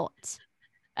a lot.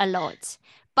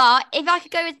 But if I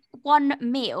could go with one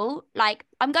meal, like,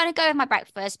 I'm going to go with my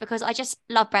breakfast, because I just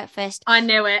love breakfast. I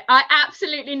knew it. I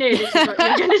absolutely knew this is what you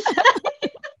were going to say.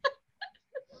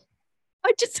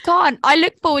 I just can't. I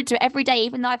look forward to it every day,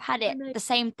 even though I've had it the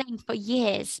same thing for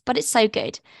years, but it's so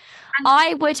good.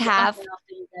 I would have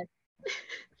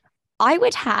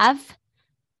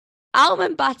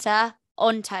almond butter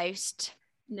on toast.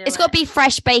 It's got to be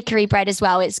fresh bakery bread as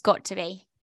well. It's got to be.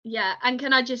 Yeah, and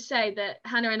can I just say that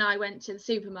Hannah and I went to the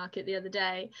supermarket the other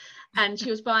day, and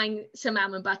she was buying some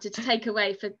almond butter to take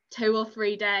away for 2 or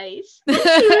 3 days. And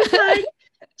she was like,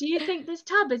 do you think this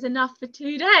tub is enough for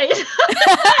 2 days?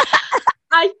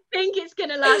 I think it's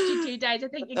going to last you 2 days. I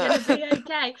think you're going to be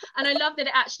okay. And I love that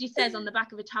it actually says on the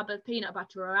back of a tub of peanut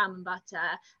butter or almond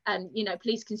butter, you know,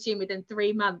 please consume within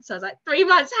 3 months. So I was like, 3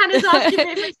 months? Hannah's asking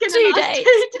me if it's going to last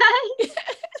 2 days.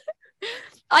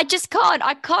 I just can't.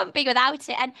 I can't be without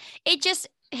it. And it just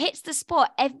hits the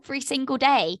spot every single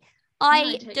day. I'm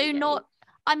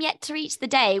yet to reach the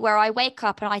day where I wake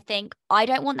up and I think, I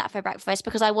don't want that for breakfast,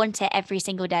 because I want it every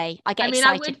single day. I get excited.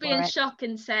 I would be in shock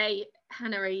and say,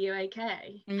 Hannah, are you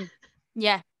okay?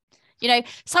 Yeah. You know,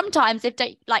 sometimes if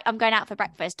don't like I'm going out for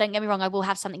breakfast, don't get me wrong, I will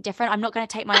have something different. I'm not going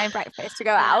to take my own breakfast to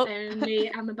go out.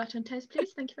 Only almond butter and toast,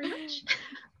 please. Thank you very much.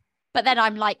 But then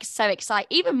I'm like so excited,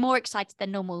 even more excited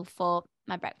than normal for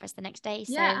my breakfast the next day.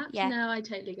 So yeah, no, I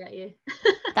totally get you.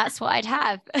 that's what I'd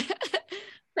have.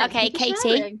 Thank Okay, you for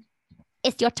Katie, sharing.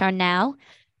 it's your turn now.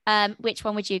 Which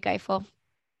one would you go for?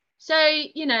 So,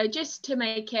 just to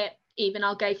make it even,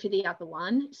 I'll go for the other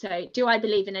one. So, do I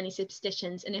believe in any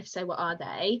superstitions? And if so, what are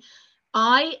they?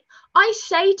 I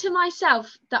say to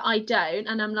myself that I don't,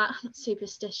 and I'm like, I'm not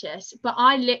superstitious, but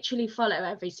I literally follow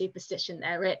every superstition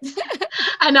there is.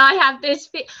 And I have this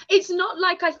it's not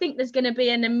like I think there's going to be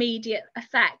an immediate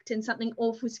effect and something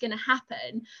awful is going to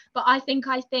happen, but I think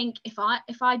if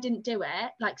I didn't do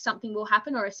it, like something will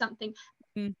happen, or if something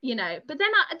but then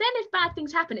if bad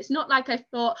things happen, it's not like I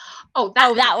thought,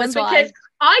 that was because why.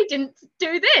 I didn't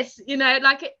do this,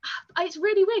 like it's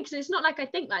really weird because it's not like I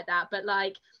think like that, but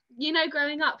like,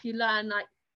 growing up you learn like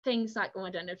things like, I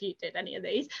don't know if you did any of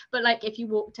these, but like if you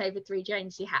walked over 3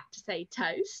 drains you had to say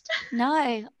toast.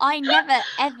 No, I never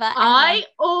ever I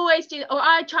always do, or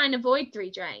I try and avoid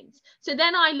 3 drains, so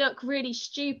then I look really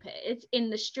stupid in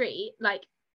the street, like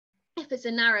if it's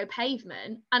a narrow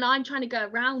pavement and I'm trying to go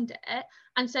around it,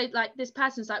 and so like this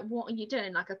person's like, what are you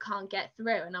doing, like I can't get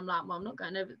through, and I'm like, well, I'm not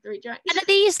going over 3 drains. And are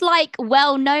these like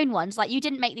well-known ones? Like you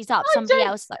didn't make these up, somebody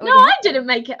else like no, already I had them. didn't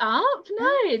make it up,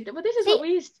 no. Well, this is See, what we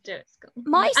used to do at school.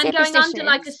 my And going under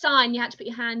like a superstitions. sign, you had to put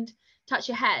your hand, touch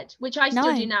your head, which I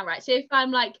still do No. now, right? So if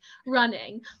I'm like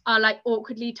running, I like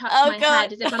awkwardly touch Oh my God.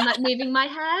 head as if I'm like moving my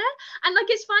hair, and like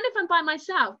it's fine if I'm by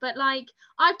myself, but like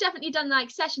I've definitely done like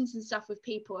sessions and stuff with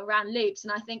people around loops,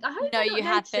 and I think, I hope No, they're you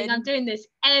not noticing I'm haven't. doing this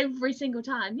every single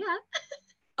time. Yeah.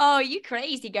 Oh, you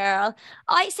crazy girl.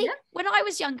 I see, Yeah. when I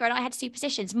was younger and I had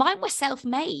superstitions, mine were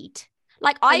self-made.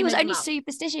 Like Oh, I you was made them only up.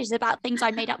 superstitious about things I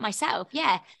made up myself.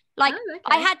 Yeah. Like Oh,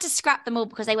 I okay. had to scrap them all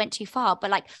because they went too far. But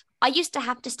like I used to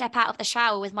have to step out of the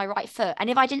shower with my right foot.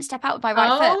 And if I didn't step out with my right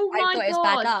foot, Oh I my thought it was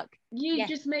bad God. luck. You Yeah.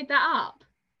 just made that up.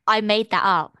 I made that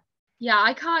up. Yeah,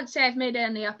 I can't say I've made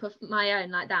any up of my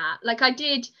own like that. Like I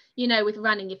did, with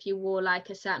running, if you wore like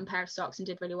a certain pair of socks and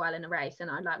did really well in a race, then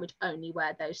I like would only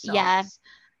wear those Yeah. socks.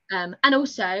 And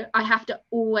also I have to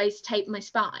always tape my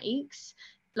spikes,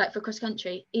 like for cross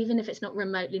country, even if it's not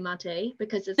remotely muddy,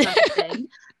 because it's like a thing.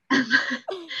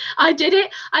 I did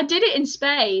it in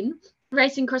Spain,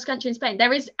 racing cross country in Spain.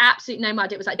 There is absolutely no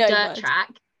mud. It was like No dirt mud.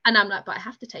 track. And I'm like, but I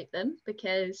have to tape them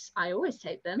because I always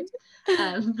tape them.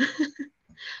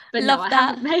 But no, Love I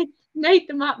that. haven't made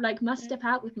them up, like must step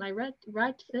out with my right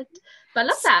foot. But I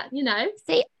love that.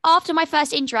 See, after my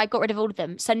first injury, I got rid of all of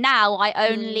them. So now I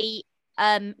Mm. only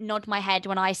nod my head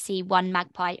when I see one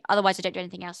magpie. Otherwise, I don't do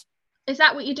anything else. Is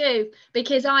that what you do?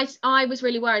 Because I was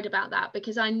really worried about that,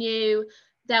 because I knew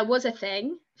there was a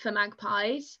thing for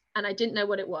magpies and I didn't know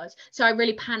what it was. So I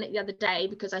really panicked the other day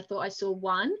because I thought I saw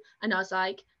one and I was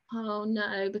like, oh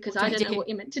no, because What do I I don't know do? what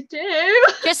you're meant to do.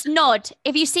 Just nod.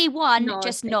 If you see one, Nod,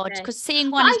 just nod. okay. Because seeing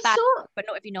But one is I bad, saw but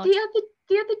not if you nod.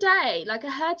 the other day, like I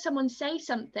heard someone say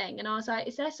something and I was like,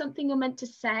 is there something you're meant to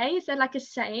say? Is there like a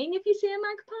saying if you see a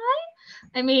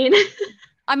magpie? I mean,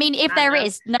 I mean, if I don't there know.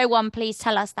 is, no one please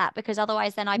tell us that, because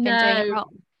otherwise then I've been doing it No,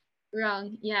 wrong.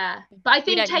 wrong. Yeah. But I We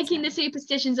think don't need to taking know. the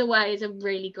superstitions away is a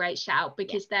really great shout, Yeah.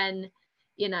 because then,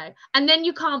 and then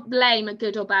you can't blame a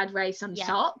good or bad race on Yeah.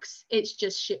 socks. It's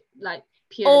just like Or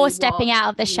purely stepping what out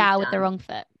of the you've shower with the done. wrong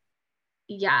foot.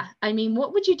 Yeah. I mean,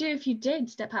 what would you do if you did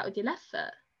step out with your left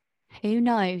foot? Who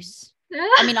knows?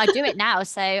 I mean, I do it now,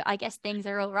 so I guess things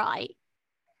are all right.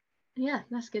 Yeah,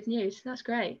 that's good news. That's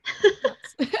great.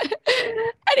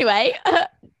 Anyway,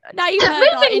 now you've heard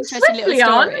our Moving interesting little swiftly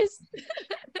on. stories.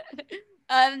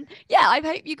 Yeah, I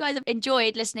hope you guys have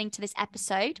enjoyed listening to this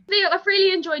episode. I've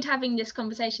really enjoyed having this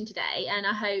conversation today, and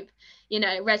I hope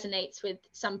it resonates with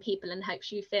some people and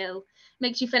makes you feel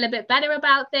a bit better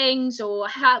about things, or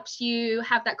helps you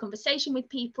have that conversation with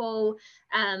people.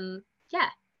 Yeah,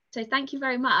 so thank you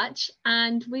very much,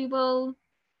 and we will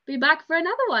be back for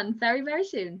another one very, very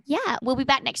soon. Yeah, we'll be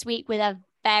back next week with a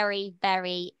very,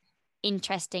 very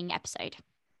interesting episode.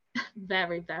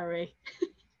 Very, very.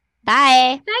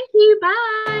 Bye. Thank you.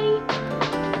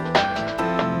 Bye.